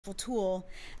tool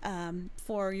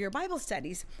for your Bible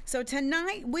studies. So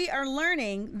tonight we are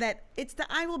learning that it's the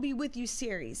I Will Be With You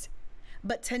series.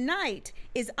 But tonight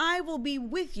is I will be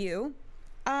with you.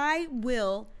 I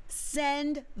will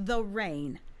send the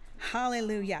rain.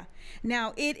 Hallelujah.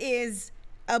 Now it is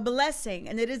a blessing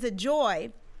and it is a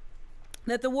joy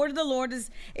that the word of the Lord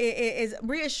is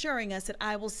reassuring us that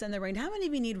I will send the rain. How many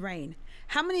of you need rain?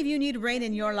 How many of you need rain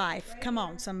in your life? Come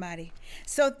on, somebody.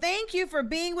 So thank you for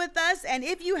being with us. And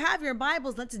if you have your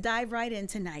Bibles, let's dive right in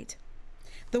tonight.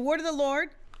 The word of the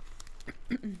Lord,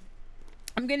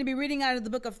 I'm going to be reading out of the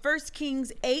book of 1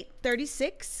 Kings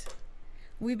 8:36.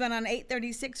 We've been on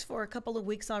 8:36 for a couple of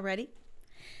weeks already.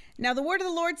 Now, the word of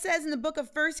the Lord says in the book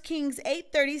of 1 Kings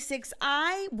 8:36,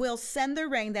 I will send the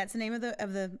rain. That's the name of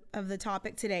the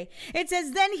topic today. It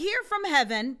says, then hear from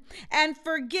heaven and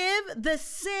forgive the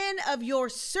sin of your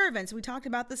servants. We talked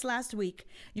about this last week.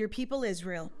 Your people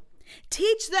Israel.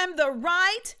 Teach them the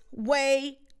right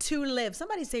way to live.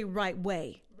 Somebody say right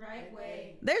way. Right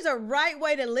way. There's a right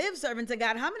way to live, servants of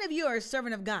God. How many of you are a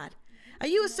servant of God? Are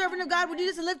you a servant of God? Would you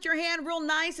just lift your hand real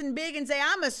nice and big and say,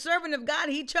 I'm a servant of God.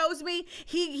 He chose me.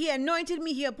 He anointed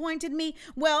me. He appointed me.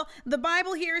 Well, the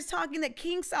Bible here is talking that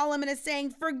King Solomon is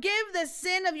saying, forgive the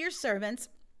sin of your servants.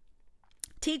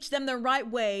 Teach them the right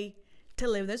way to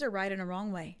live. There's a right and a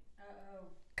wrong way.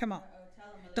 Come on.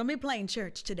 Don't be playing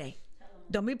church today.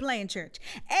 Don't be playing church.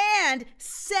 And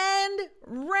send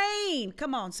rain.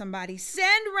 Come on, somebody.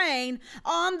 Send rain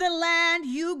on the land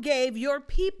you gave your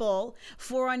people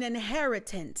for an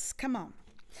inheritance. Come on.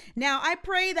 Now, I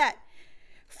pray that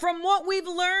from what we've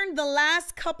learned the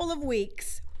last couple of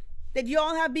weeks, that you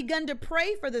all have begun to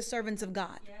pray for the servants of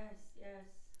God. Yes.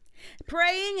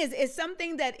 Praying is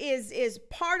something that is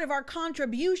part of our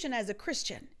contribution as a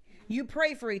Christian. You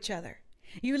pray for each other.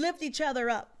 You lift each other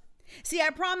up. See, I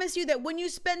promise you that when you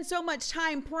spend so much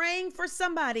time praying for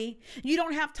somebody, you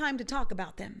don't have time to talk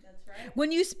about them. That's right.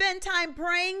 When you spend time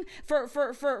praying for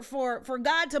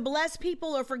God to bless people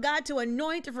or for God to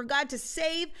anoint or for God to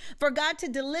save, for God to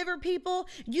deliver people,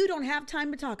 you don't have time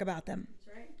to talk about them.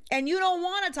 That's right. And you don't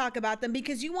want to talk about them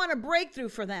because you want a breakthrough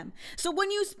for them. So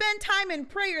when you spend time in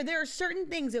prayer, there are certain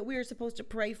things that we are supposed to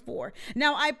pray for.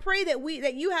 Now, I pray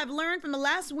that you have learned from the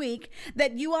last week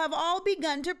that you have all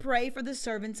begun to pray for the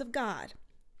servants of God.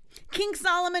 King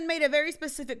Solomon made a very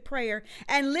specific prayer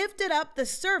and lifted up the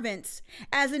servants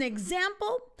as an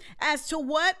example as to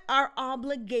what our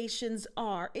obligations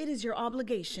are. It is your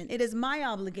obligation. It is my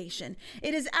obligation.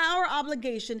 It is our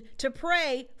obligation to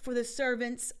pray for the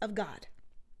servants of God.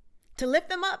 To lift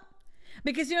them up.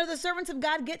 Because, the servants of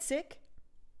God get sick.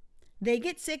 They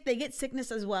get sick. They get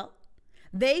sickness as well.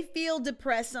 They feel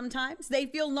depressed sometimes. They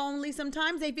feel lonely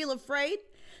sometimes. They feel afraid.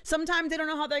 Sometimes they don't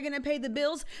know how they're going to pay the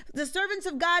bills. The servants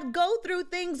of God go through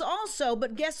things also.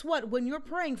 But guess what? When you're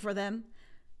praying for them,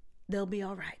 they'll be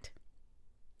all right.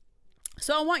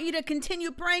 So I want you to continue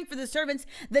praying for the servants.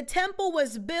 The temple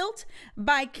was built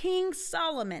by King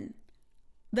Solomon.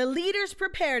 The leaders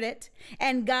prepared it,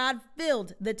 and God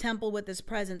filled the temple with his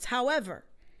presence. However,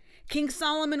 King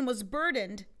Solomon was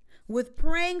burdened with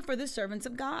praying for the servants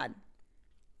of God.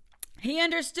 He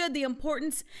understood the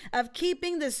importance of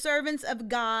keeping the servants of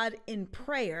God in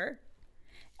prayer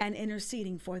and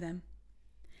interceding for them.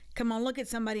 Come on, look at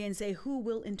somebody and say, who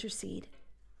will intercede?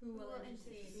 Who will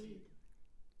intercede?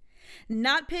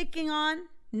 Not picking on,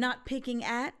 not picking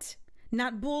at,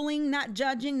 not bullying, not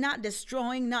judging, not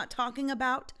destroying, not talking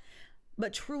about,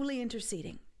 but truly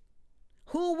interceding.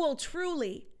 Who will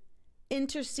truly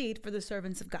intercede for the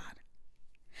servants of God?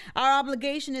 Our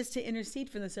obligation is to intercede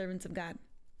for the servants of God.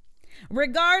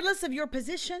 Regardless of your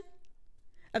position,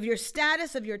 of your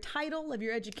status, of your title, of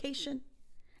your education,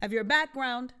 of your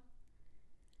background,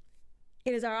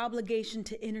 it is our obligation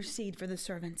to intercede for the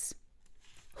servants.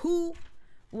 Who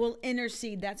will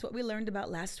intercede? That's what we learned about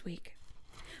last week.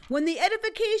 When the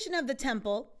edification of the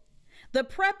temple, the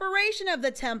preparation of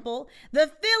the temple, the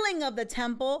filling of the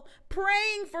temple,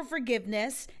 praying for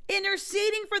forgiveness,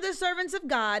 interceding for the servants of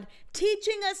God,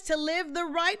 teaching us to live the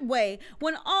right way,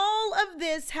 when all of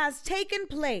this has taken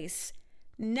place,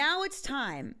 now it's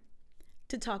time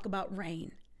to talk about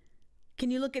rain.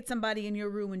 Can you look at somebody in your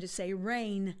room and just say,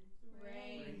 rain?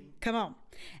 Rain. Come on.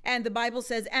 And the Bible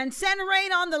says, and send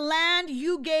rain on the land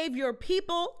you gave your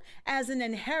people as an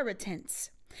inheritance.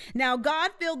 Now,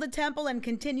 God filled the temple and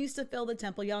continues to fill the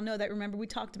temple. Y'all know that. Remember, we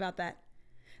talked about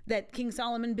that King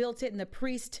Solomon built it, and the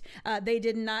priest, they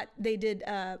didn't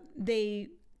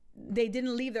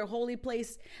leave their holy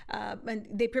place, and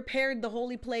they prepared the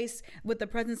holy place with the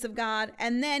presence of God.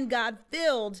 And then God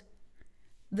filled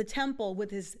the temple with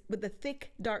the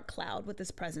thick, dark cloud with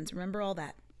his presence. Remember all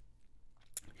that.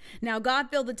 Now, God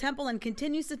filled the temple and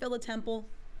continues to fill the temple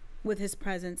with his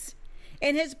presence.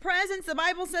 In his presence, the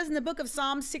Bible says in the book of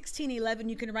Psalm 16:11,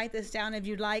 you can write this down if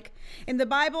you'd like. In the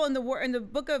Bible, in the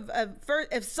book of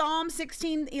Psalm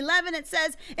 16:11, it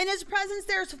says, in his presence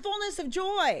there's fullness of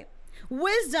joy,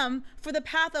 wisdom for the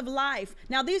path of life.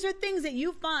 Now, these are things that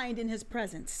you find in his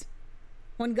presence.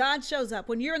 When God shows up,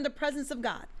 when you're in the presence of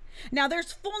God. Now,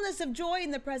 there's fullness of joy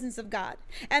in the presence of God.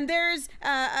 And there's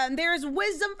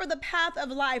wisdom for the path of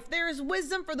life. There is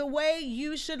wisdom for the way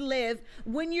you should live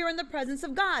when you're in the presence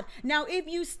of God. Now, if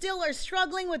you still are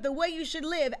struggling with the way you should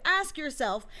live, ask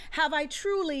yourself, have I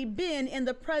truly been in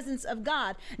the presence of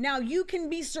God? Now, you can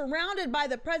be surrounded by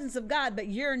the presence of God, but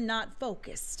you're not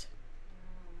focused.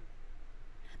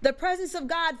 The presence of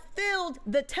God filled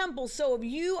the temple. So if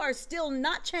you are still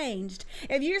not changed,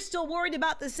 if you're still worried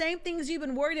about the same things you've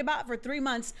been worried about for 3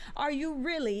 months, are you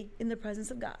really in the presence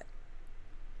of God?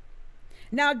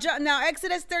 Now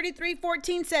Exodus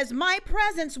 33:14 says, my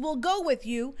presence will go with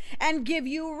you and give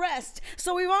you rest.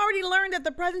 So we've already learned that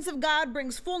the presence of God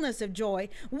brings fullness of joy,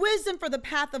 wisdom for the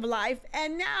path of life,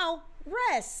 and now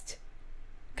rest.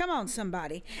 Come on,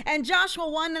 somebody. And Joshua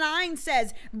 1:9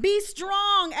 says, be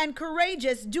strong and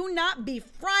courageous. Do not be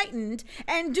frightened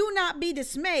and do not be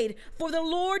dismayed, for the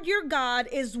Lord your God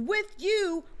is with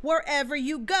you wherever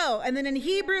you go. And then in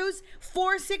Hebrews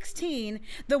 4:16,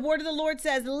 the word of the Lord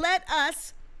says, let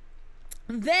us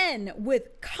then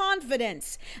with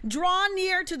confidence draw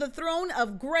near to the throne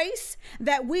of grace,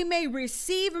 that we may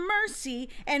receive mercy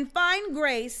and find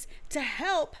grace to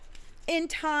help in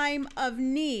time of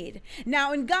need.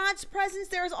 Now, in God's presence,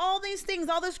 there's all these things,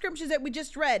 all the scriptures that we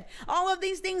just read. All of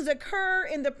these things occur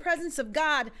in the presence of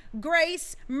God: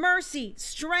 grace, mercy,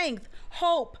 strength,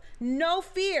 hope, no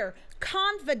fear,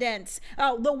 confidence,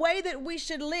 the way that we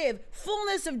should live,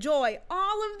 fullness of joy.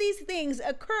 All of these things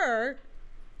occur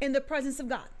in the presence of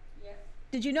God. Yeah.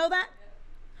 Did you know that? Yeah.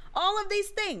 All of these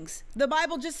things, the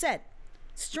Bible just said: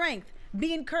 strength,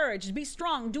 be encouraged, be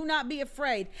strong, do not be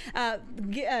afraid,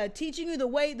 teaching you the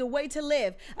way to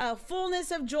live,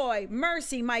 fullness of joy,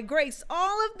 mercy, my grace.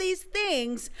 All of these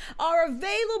things are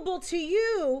available to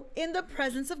you in the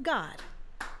presence of God.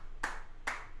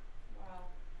 Wow.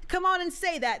 Come on and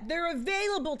say that. They're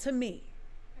available to me.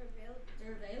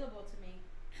 They're available to me.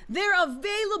 They're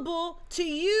available to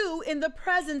you in the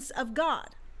presence of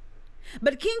God.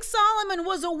 But King Solomon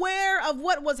was aware of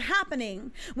what was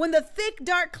happening when the thick,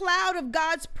 dark cloud of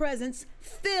God's presence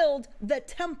filled the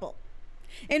temple.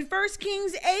 In 1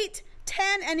 Kings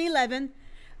 8:10 and 11,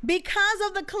 because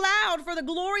of the cloud, for the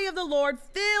glory of the Lord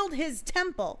filled his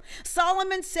temple,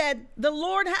 Solomon said, the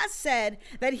Lord has said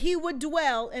that he would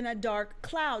dwell in a dark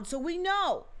cloud. So we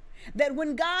know that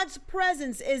when God's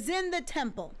presence is in the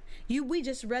temple, we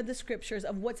just read the scriptures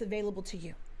of what's available to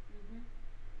you.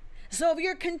 So if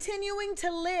you're continuing to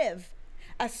live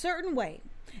a certain way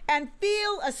and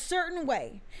feel a certain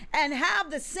way and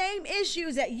have the same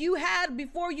issues that you had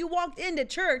before you walked into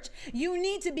church, you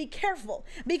need to be careful,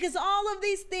 because all of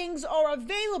these things are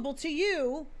available to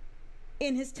you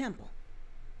in his temple.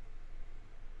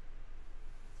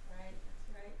 That's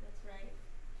right.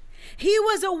 He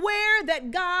was aware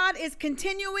that God is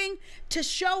continuing to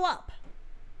show up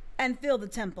and fill the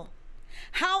temple.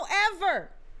 However,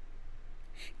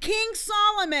 King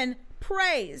Solomon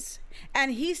prays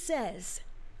and he says,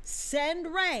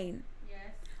 send rain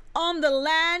on the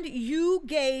land you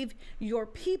gave your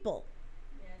people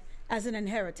as an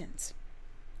inheritance.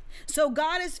 So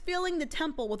God is filling the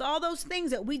temple with all those things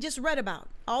that we just read about,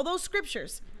 all those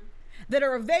scriptures that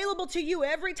are available to you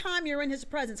every time you're in his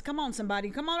presence. Come on, somebody.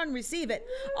 Come on and receive it.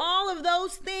 All of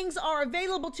those things are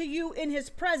available to you in his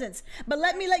presence. But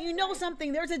let me let you know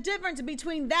something. There's a difference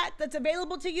between that that's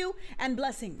available to you and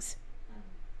blessings.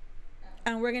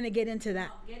 And we're going to get into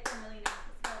that.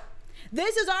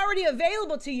 This is already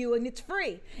available to you and it's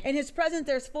free. In his presence,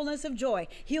 there's fullness of joy.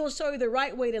 He will show you the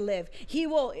right way to live. He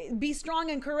will be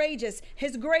strong and courageous.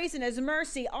 His grace and his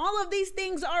mercy. All of these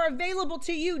things are available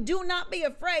to you. Do not be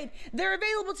afraid. They're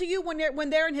available to you when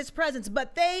they're in his presence,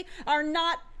 but they are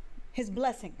not his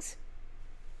blessings.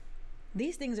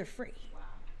 These things are free. Wow.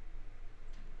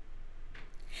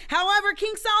 However,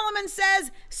 King Solomon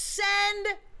says,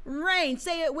 send rain.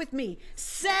 Say it with me.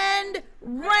 Send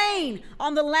rain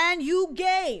on the land you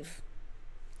gave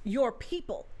your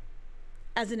people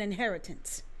as an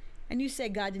inheritance. And you say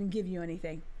God didn't give you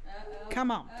anything. Come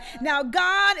on. Now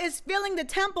God is filling the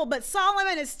temple, but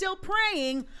Solomon is still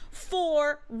praying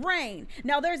for rain.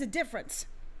 Now there's a difference.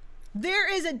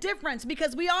 There is a difference,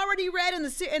 because we already read in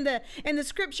the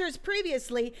scriptures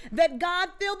previously that God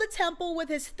filled the temple with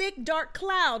his thick dark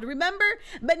cloud, remember?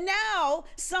 But now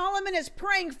Solomon is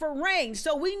praying for rain.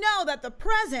 So we know that the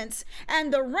presence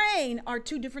and the rain are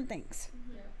two different things.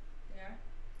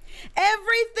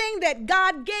 Everything that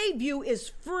God gave you is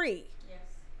free. Yes.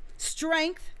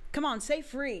 Strength, come on, say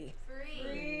free.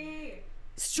 Free.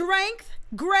 Strength,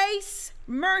 grace,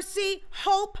 mercy,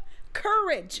 hope,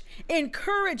 courage,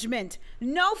 encouragement,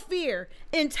 no fear,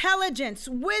 intelligence,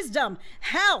 wisdom,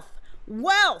 health,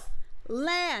 wealth,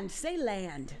 land. Say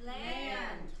land.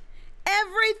 Land.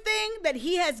 Everything that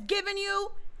he has given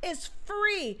you is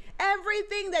free.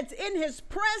 Everything that's in his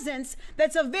presence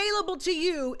that's available to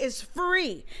you is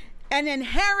free. An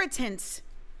inheritance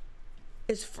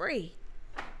is free.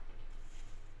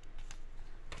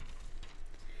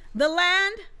 The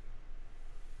land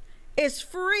is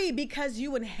free because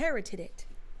you inherited it.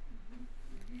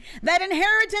 That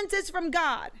inheritance is from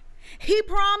God. He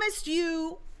promised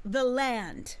you the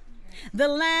land. The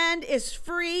land is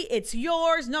free. It's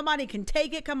yours. Nobody can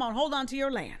take it. Come on, hold on to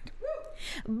your land.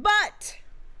 But,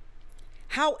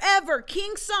 however,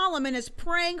 King Solomon is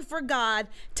praying for God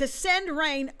to send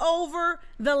rain over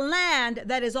the land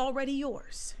that is already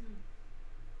yours.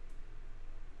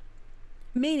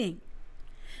 Meaning,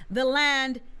 the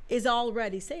land is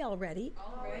already, say already,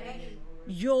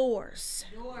 yours.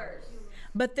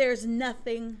 But there's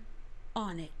nothing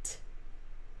on it.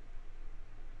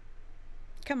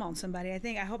 Come on, somebody.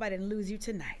 I hope I didn't lose you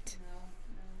tonight.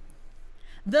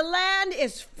 The land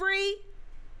is free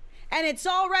and it's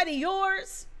already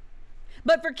yours.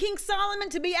 But for King Solomon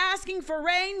to be asking for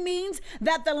rain means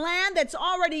that the land that's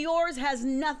already yours has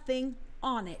nothing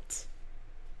on it.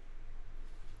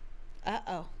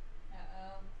 Uh-oh.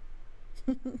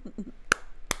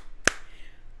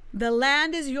 The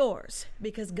land is yours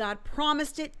because God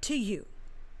promised it to you.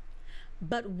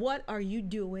 But what are you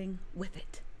doing with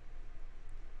it?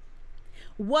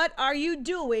 What are you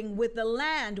doing with the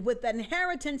land, with the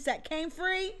inheritance that came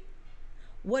free?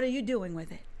 What are you doing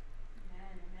with it?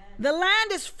 Amen. The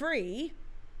land is free,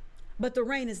 but the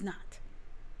rain is not.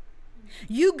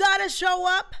 You got to show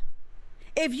up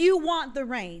if you want the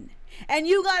rain. And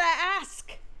you got to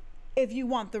ask if you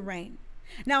want the rain.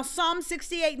 Now, Psalm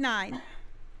 68:9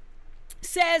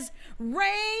 says,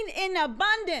 rain in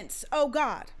abundance, O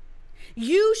God.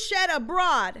 You shed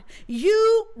abroad.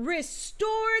 You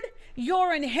restored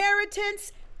your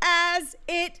inheritance as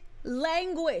it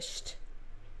languished.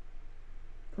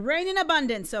 Rain in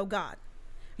abundance, O God.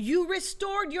 You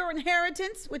restored your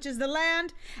inheritance, which is the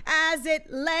land, as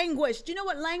it languished. Do you know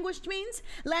what languished means?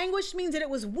 Languished means that it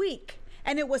was weak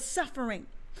and it was suffering.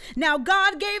 Now,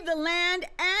 God gave the land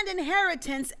and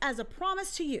inheritance as a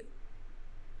promise to you.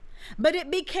 But it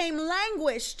became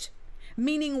languished,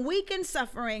 meaning weak and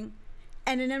suffering,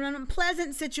 and in an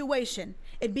unpleasant situation.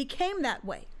 It became that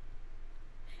way.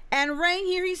 And rain,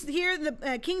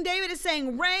 King David is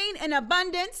saying, rain in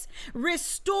abundance,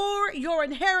 restore your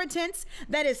inheritance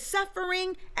that is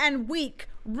suffering and weak.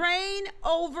 Reign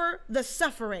over the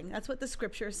suffering. That's what the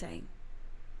scripture is saying.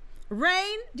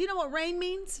 Rain, do you know what rain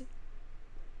means?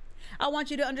 I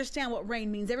want you to understand what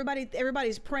rain means.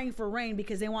 Everybody's praying for rain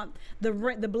because they want the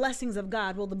blessings of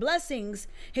God. Well, the blessings,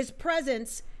 his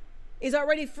presence is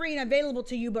already free and available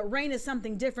to you, but rain is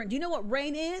something different. Do you know what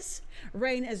rain is?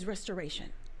 Rain is restoration.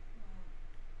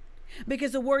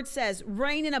 Because the word says,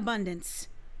 rain in abundance,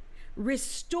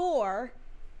 restore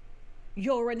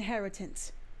your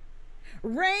inheritance.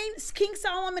 Rain, King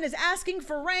Solomon is asking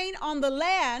for rain on the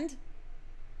land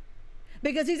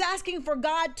because he's asking for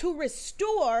God to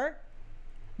restore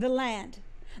the land.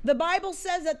 The Bible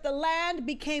says that the land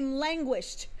became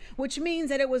languished, which means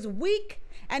that it was weak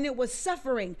and it was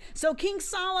suffering. So King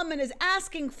Solomon is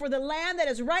asking for the land that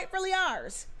is rightfully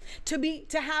ours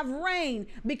to have rain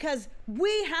because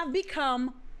we have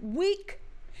become weak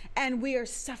and we are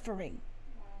suffering.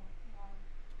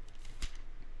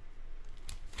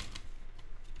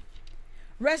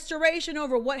 Restoration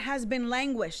over what has been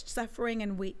languished, suffering,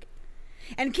 and weak.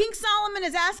 And King Solomon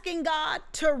is asking God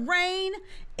to reign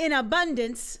in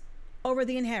abundance over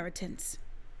the inheritance,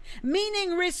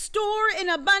 meaning restore in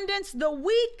abundance the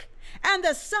weak and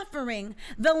the suffering.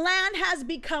 The land has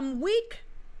become weak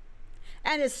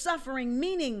and is suffering,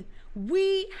 meaning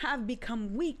we have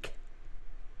become weak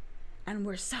and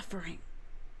we're suffering.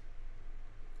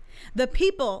 The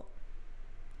people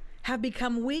have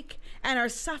become weak and are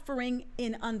suffering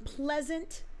in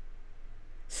unpleasant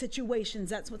situations.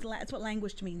 That's what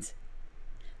languished means.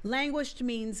 Languished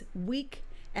means weak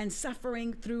and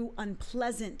suffering through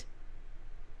unpleasant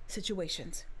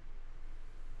situations.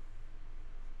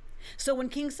 So when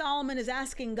King Solomon is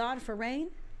asking God for rain,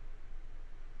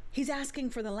 he's asking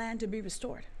for the land to be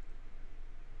restored.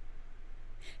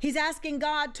 He's asking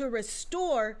God to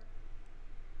restore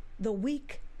the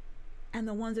weak and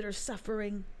the ones that are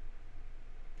suffering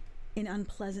in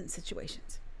unpleasant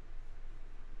situations.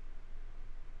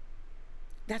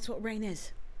 That's what rain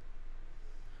is.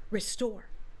 Restore.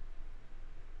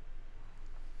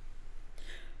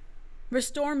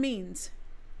 Restore means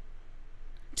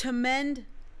to mend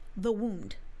the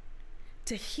wound,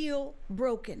 to heal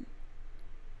broken,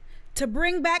 to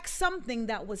bring back something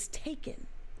that was taken,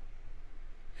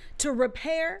 to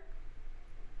repair,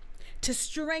 to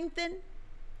strengthen,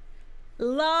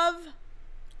 love,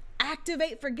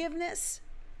 activate forgiveness,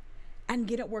 and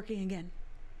get it working again.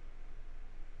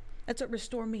 That's what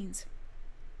restore means.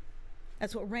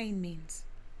 That's what rain means.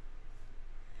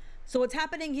 So what's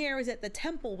happening here is that the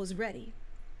temple was ready,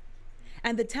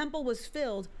 and the temple was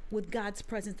filled with God's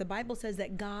presence. The Bible says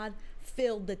that God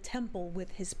filled the temple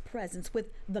with his presence, with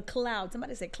the cloud.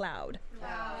 Somebody say cloud.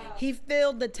 Cloud. He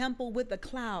filled the temple with the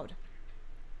cloud.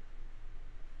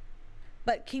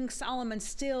 But King Solomon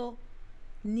still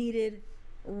needed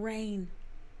rain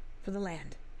for the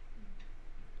land.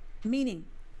 Meaning,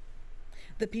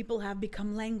 the people have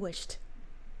become languished.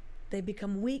 They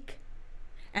become weak,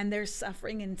 and they're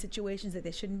suffering in situations that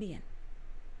they shouldn't be in.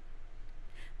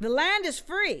 The land is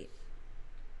free,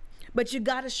 but you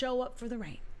got to show up for the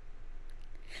rain.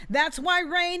 That's why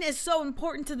rain is so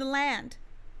important to the land,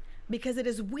 because it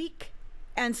is weak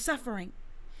and suffering.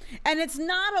 And it's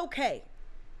not okay.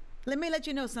 Let me let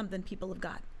you know something, people of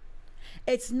God.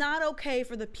 It's not okay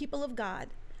for the people of God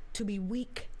to be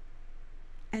weak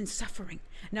and suffering.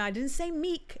 Now, I didn't say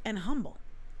meek and humble.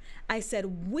 I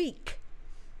said weak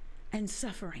and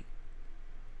suffering.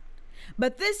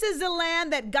 But this is the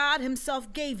land that God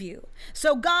himself gave you.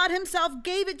 So God himself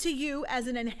gave it to you as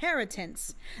an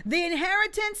inheritance. The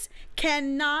inheritance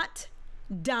cannot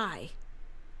die.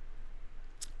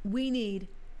 We need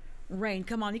rain.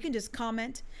 Come on, you can just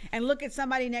comment and look at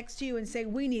somebody next to you and say,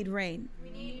 we need rain. We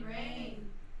need rain.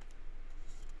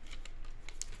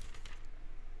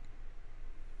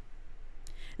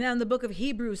 Now in the book of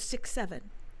Hebrews 6:7,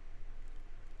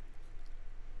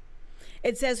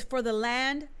 it says, for the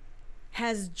land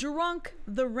has drunk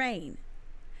the rain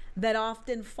that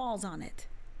often falls on it,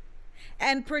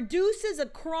 and produces a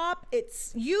crop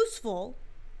it's useful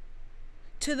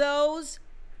to those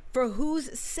for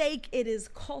whose sake it is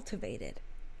cultivated,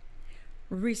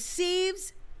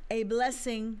 receives a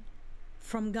blessing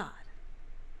from God.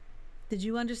 Did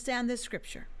you understand this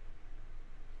scripture?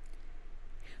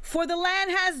 For the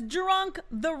land has drunk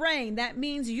the rain. That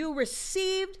means you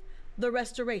received the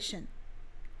restoration.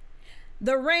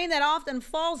 The rain that often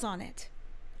falls on it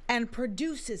and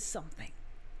produces something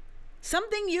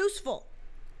useful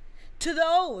to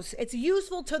those. It's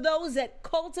useful to those that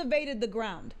cultivated the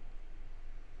ground.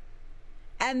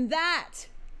 And that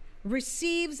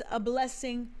receives a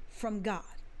blessing from God.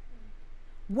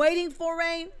 Waiting for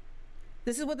rain.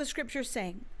 This is what the scripture is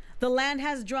saying. The land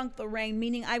has drunk the rain,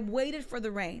 meaning I waited for the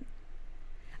rain.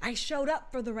 I showed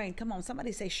up for the rain. Come on,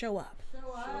 somebody say show up.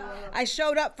 Show up. I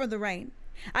showed up for the rain.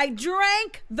 I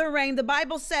drank the rain. The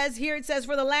Bible says here, it says,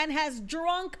 for the land has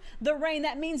drunk the rain.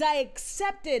 That means I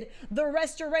accepted the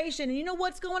restoration. And you know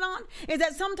what's going on? Is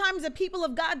that sometimes the people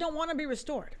of God don't want to be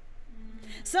restored.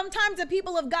 Sometimes the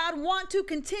people of God want to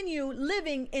continue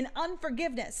living in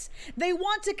unforgiveness. They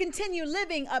want to continue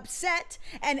living upset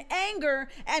and anger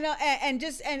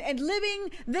and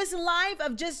living this life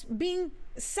of just being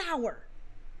sour.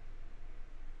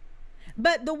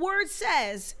 But the word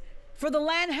says, for the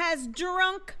land has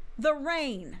drunk the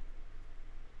rain.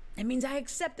 It means I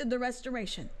accepted the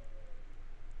restoration.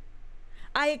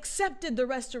 I accepted the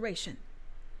restoration.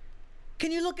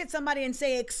 Can you look at somebody and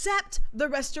say, accept the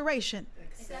restoration?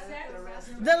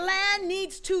 The land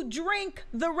needs to drink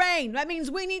the rain. That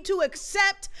means we need to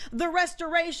accept the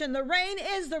restoration. The rain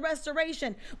is the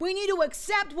restoration. We need to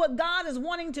accept what God is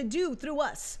wanting to do through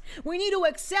us. We need to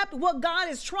accept what God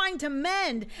is trying to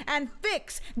mend and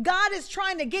fix. God is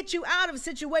trying to get you out of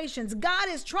situations. God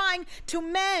is trying to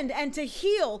mend and to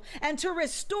heal and to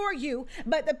restore you.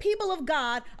 But the people of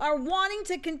God are wanting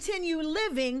to continue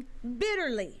living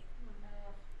bitterly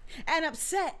and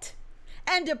upset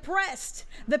and depressed.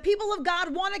 The people of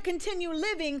God want to continue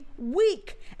living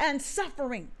weak and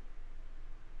suffering.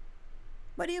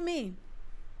 What do you mean?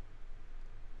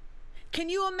 Can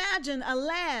you imagine a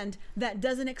land that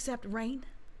doesn't accept rain?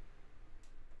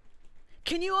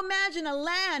 Can you imagine a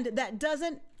land that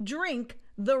doesn't drink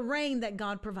the rain that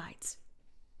God provides?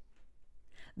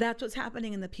 That's what's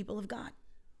happening in the people of God.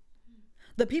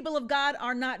 The people of God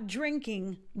are not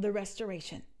drinking the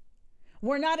restoration.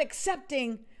 We're not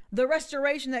accepting the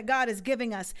restoration that God is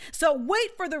giving us. So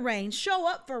wait for the rain. Show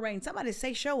up for rain. Somebody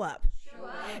say, show up. Show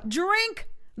up. Drink.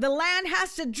 The land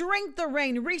has to drink the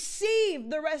rain. Receive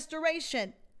the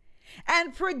restoration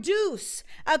and produce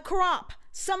a crop,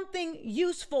 something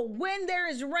useful. When there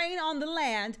is rain on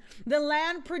the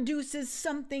land produces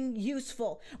something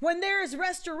useful. When there is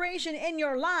restoration in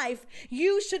your life,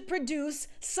 you should produce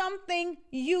something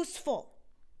useful.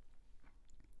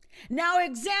 Now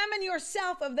examine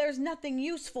yourself if there's nothing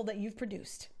useful that you've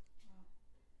produced.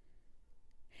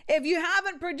 If you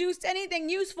haven't produced anything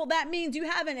useful, that means you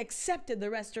haven't accepted the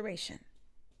restoration.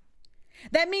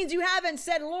 That means you haven't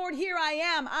said, Lord, here I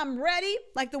am. I'm ready.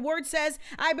 Like the word says,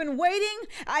 I've been waiting.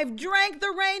 I've drank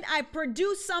the rain. I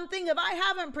produced something. If I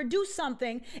haven't produced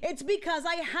something, it's because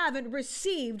I haven't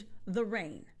received the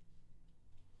rain.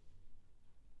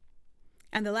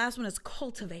 And the last one is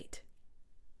cultivate.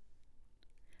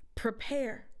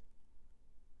 Prepare.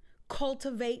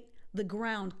 Cultivate the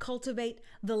ground. Cultivate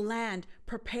the land.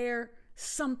 Prepare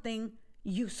something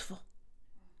useful.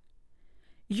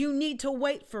 You need to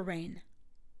wait for rain.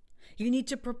 You need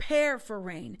to prepare for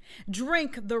rain.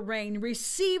 Drink the rain,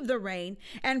 receive the rain,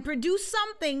 and produce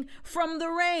something from the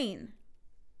rain.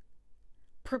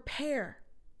 Prepare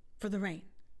for the rain.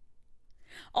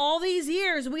 All these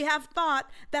years we have thought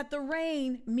that the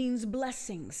rain means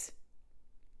blessings.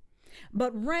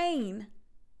 But rain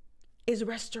is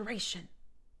restoration.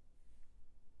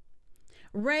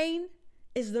 Rain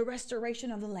is the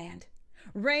restoration of the land.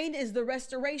 Rain is the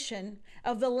restoration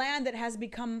of the land that has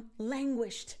become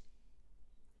languished.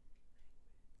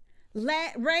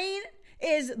 Rain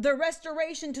is the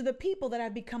restoration to the people that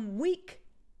have become weak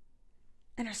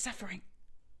and are suffering.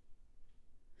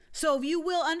 So if you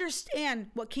will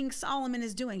understand what King Solomon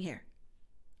is doing here,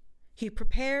 he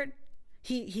prepared,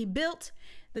 he built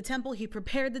the temple, he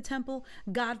prepared the temple,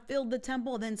 God filled the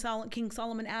temple, then King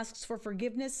Solomon asks for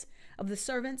forgiveness of the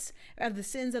servants, of the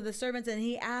sins of the servants, and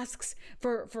he asks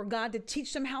for God to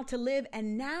teach them how to live,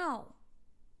 and now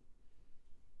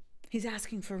he's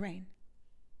asking for rain.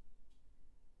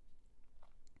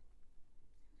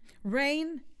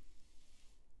 Rain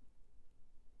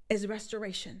is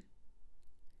restoration.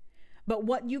 But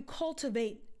what you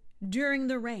cultivate during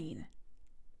the rain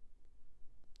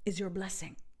is your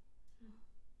blessing.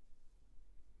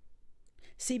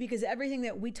 See, because everything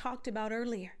that we talked about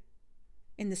earlier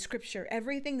in the scripture,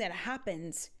 everything that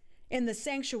happens in the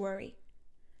sanctuary,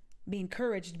 be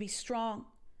encouraged, be strong.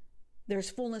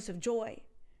 There's fullness of joy,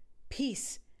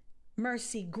 peace,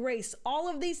 mercy, grace. All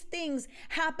of these things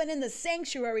happen in the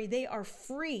sanctuary. They are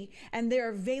free and they're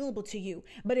available to you.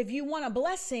 But if you want a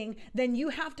blessing, then you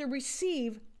have to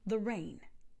receive the rain.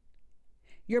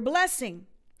 Your blessing.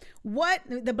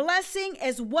 The blessing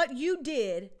is what you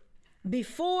did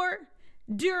before,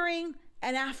 during,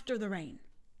 and after the rain.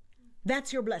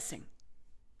 That's your blessing.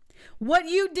 What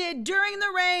you did during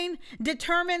the rain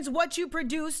determines what you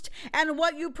produced, and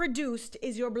what you produced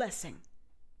is your blessing.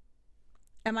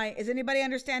 Is anybody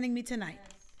understanding me tonight?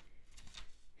 Yes.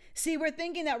 See, we're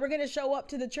thinking that we're going to show up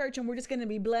to the church and we're just going to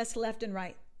be blessed left and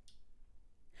right.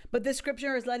 But this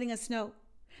scripture is letting us know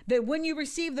that when you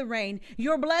receive the rain,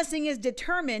 your blessing is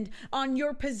determined on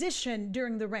your position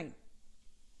during the rain.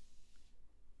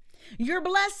 Your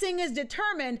blessing is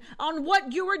determined on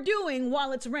what you are doing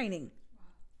while it's raining.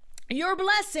 Your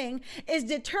blessing is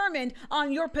determined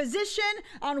on your position,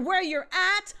 on where you're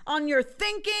at, on your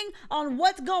thinking, on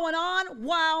what's going on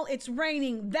while it's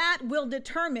raining. That will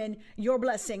determine your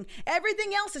blessing.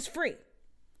 Everything else is free.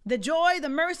 The joy, the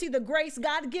mercy, the grace,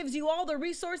 God gives you all the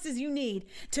resources you need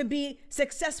to be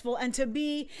successful and to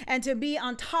be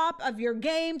on top of your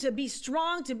game, to be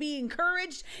strong, to be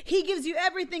encouraged. He gives you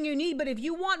everything you need. But if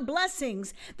you want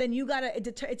blessings, then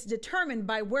it's determined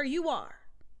by where you are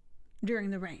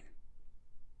during the rain.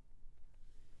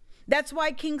 That's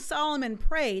why King Solomon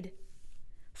prayed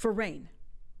for rain,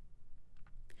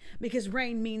 because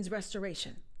rain means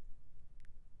restoration.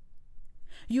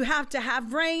 You have to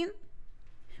have rain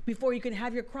before you can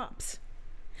have your crops.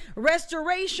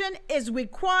 Restoration is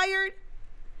required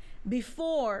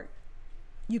before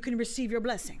you can receive your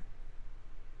blessing.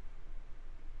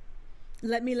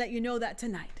 Let me let you know that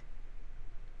tonight.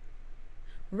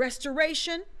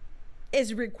 Restoration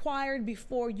is required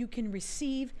before you can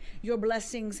receive your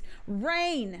blessings.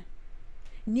 Rain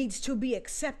needs to be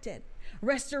accepted.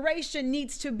 Restoration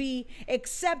needs to be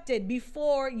accepted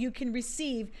before you can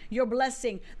receive your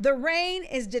blessing. The rain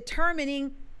is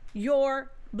determining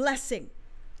your blessing.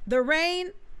 The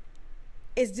rain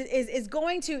is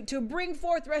going to bring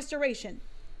forth restoration.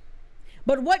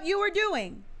 But what you are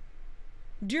doing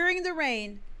during the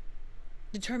rain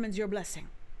determines your blessing.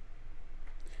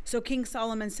 So King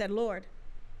Solomon said, Lord,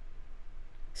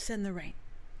 send the rain.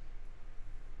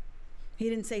 He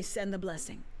didn't say send the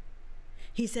blessing.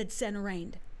 He said send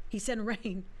rain. He said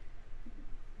rain.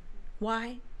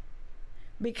 Why?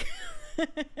 Because,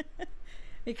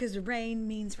 because rain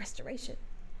means restoration.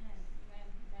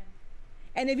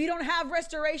 And if you don't have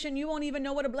restoration, you won't even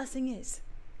know what a blessing is.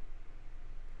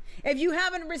 If you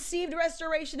haven't received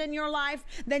restoration in your life,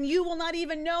 then you will not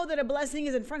even know that a blessing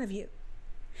is in front of you.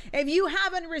 If you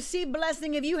haven't received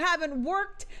blessing, if you haven't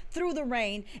worked through the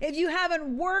rain, if you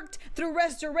haven't worked through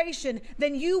restoration,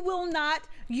 then you will not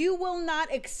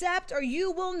accept, or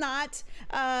you will not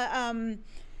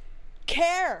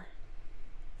care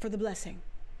for the blessing.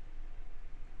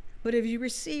 But if you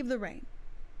receive the rain,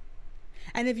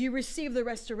 and if you receive the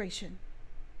restoration,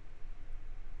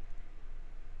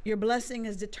 your blessing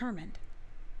is determined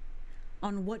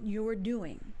on what you're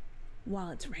doing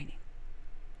while it's raining.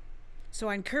 So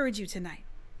I encourage you tonight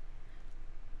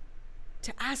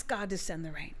to ask God to send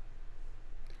the rain.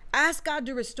 Ask God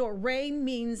to restore. Rain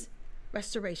means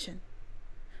restoration.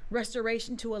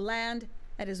 Restoration to a land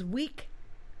that is weak,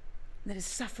 that is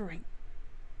suffering.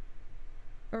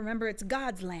 Remember, it's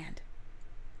God's land.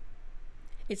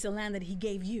 It's the land that He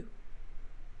gave you.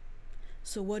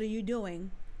 So what are you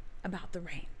doing about the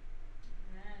rain?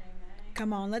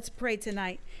 Come on, let's pray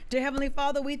tonight. Dear Heavenly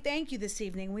Father, we thank you this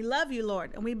evening. We love you,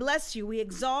 Lord, and we bless you. We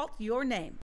exalt your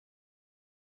name.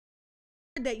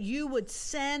 That you would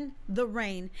send the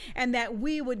rain, and that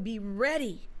we would be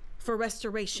ready for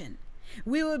restoration.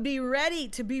 We would be ready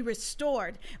to be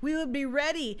restored. We would be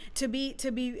ready to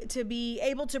be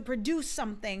able to produce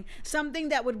something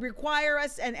that would require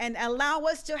us and allow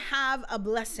us to have a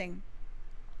blessing.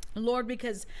 Lord,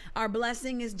 because our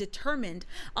blessing is determined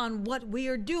on what we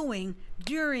are doing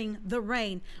during the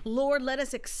rain. Lord, let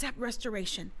us accept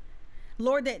restoration.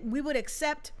 Lord, that we would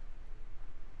accept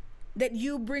that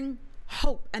you bring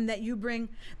hope, and that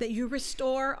you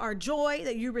restore our joy,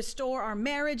 that you restore our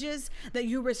marriages, that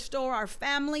you restore our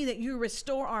family, that you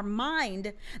restore our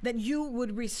mind, that you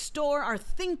would restore our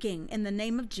thinking in the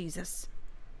name of Jesus.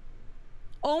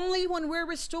 Only when we're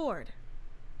restored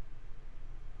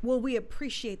will we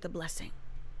appreciate the blessing.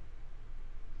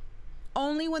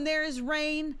 Only when there is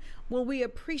rain will we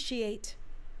appreciate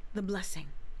the blessing.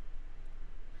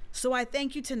 So I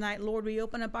thank you tonight, Lord. We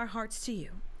open up our hearts to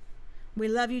you. We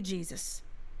love you, Jesus.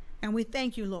 And we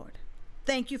thank you, Lord.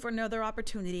 Thank you for another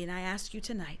opportunity. And I ask you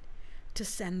tonight to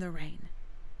send the rain.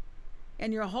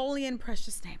 In your holy and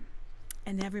precious name.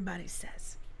 And everybody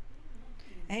says,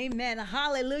 amen.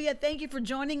 Hallelujah. Thank you for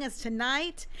joining us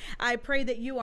tonight. I pray that you are